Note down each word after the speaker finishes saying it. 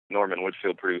Norman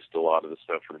Whitfield produced a lot of the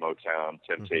stuff for Motown,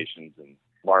 Temptations, and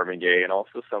Marvin Gaye, and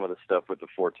also some of the stuff with the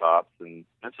Four Tops. And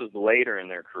this was later in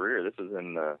their career. This was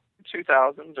in the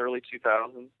 2000s, early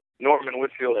 2000s. Norman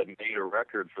Whitfield had made a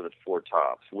record for the Four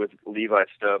Tops with Levi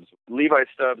Stubbs. Levi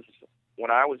Stubbs,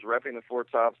 when I was repping the Four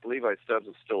Tops, Levi Stubbs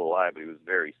was still alive, but he was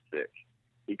very sick.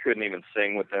 He couldn't even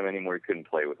sing with them anymore. He couldn't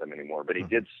play with them anymore. But he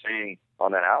did sing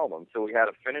on that album. So we had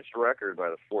a finished record by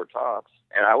the Four Tops.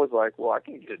 And I was like, well, I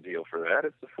can get a deal for that.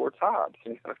 It's the Four Tops.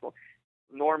 You know?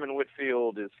 Norman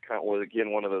Whitfield is was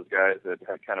again one of those guys that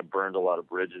had kind of burned a lot of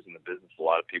bridges in the business. A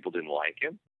lot of people didn't like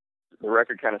him. The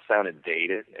record kind of sounded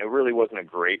dated. It really wasn't a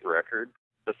great record.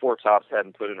 The Four Tops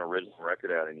hadn't put an original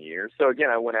record out in years. So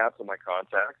again, I went out to my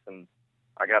contacts and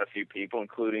I got a few people,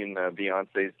 including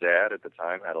Beyonce's dad at the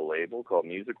time had a label called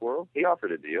Music World. He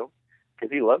offered a deal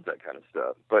because he loved that kind of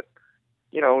stuff. But,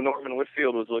 you know, Norman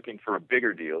Whitfield was looking for a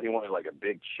bigger deal. He wanted like a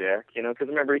big check, you know, because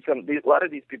remember, a lot of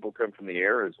these people come from the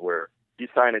eras where you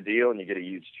sign a deal and you get a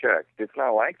huge check. It's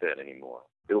not like that anymore.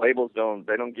 The labels don't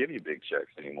give you big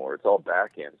checks anymore. It's all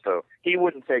back end. So he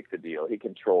wouldn't take the deal. He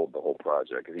controlled the whole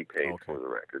project because he paid for the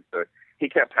record. So he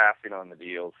kept passing on the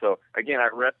deal. So again, I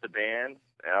rep the band.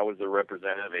 I was the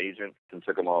representative agent and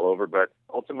took them all over. But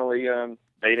ultimately,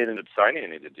 they didn't end up signing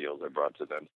any of the deals I brought to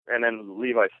them. And then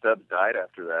Levi Stubbs died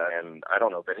after that. And I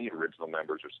don't know if any original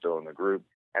members are still in the group.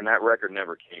 And that record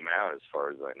never came out as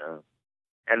far as I know.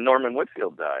 And Norman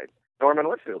Whitfield died. Norman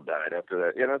Whitfield died after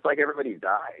that. You know, it's like everybody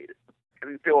died.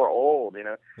 These people are old, you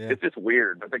know. Yeah. It's just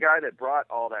weird. But the guy that brought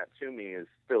all that to me is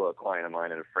still a client of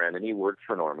mine and a friend, and he worked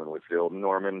for Norman Whitfield.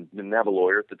 Norman didn't have a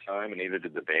lawyer at the time, and neither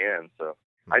did the band. So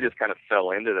I just kind of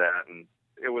fell into that, and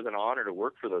it was an honor to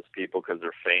work for those people because they're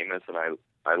famous, and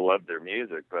I loved their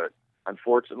music. But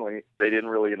unfortunately, they didn't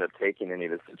really end up taking any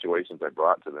of the situations I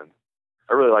brought to them.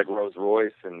 I really like Rose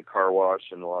Royce and Car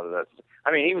Wash and a lot of that stuff.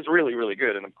 I mean, he was really, really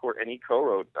good, and of course, and he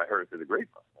co-wrote I Heard It Through the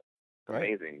Grapevine.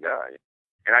 Amazing guy.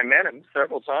 And I met him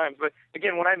several times. But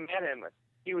again, when I met him,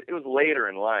 it was later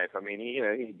in life. I mean,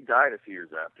 he died a few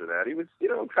years after that. He was,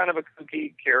 kind of a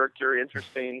kooky character,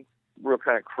 interesting, real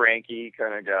kind of cranky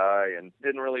kind of guy, and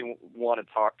didn't really want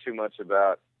to talk too much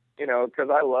about, because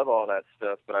I love all that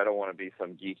stuff, but I don't want to be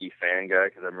some geeky fan guy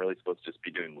because I'm really supposed to just be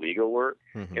doing legal work.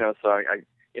 Mm-hmm. So I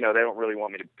they don't really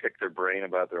want me to pick their brain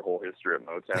about their whole history at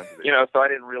Motown. So I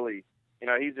didn't really.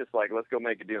 He's just like, let's go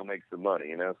make a deal, make some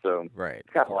money, so right,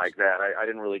 kind of like that. I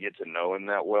didn't really get to know him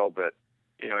that well, but,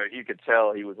 you could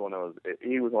tell he was one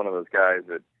of those guys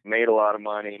that made a lot of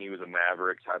money, and he was a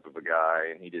maverick type of a guy,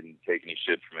 and he didn't take any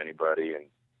shit from anybody and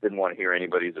didn't want to hear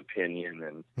anybody's opinion,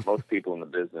 and most people in the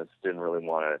business didn't really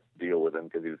want to deal with him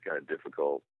because he was kind of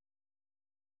difficult.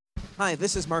 Hi,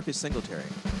 this is Marcus Singletary.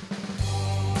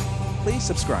 Please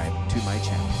subscribe to my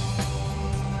channel.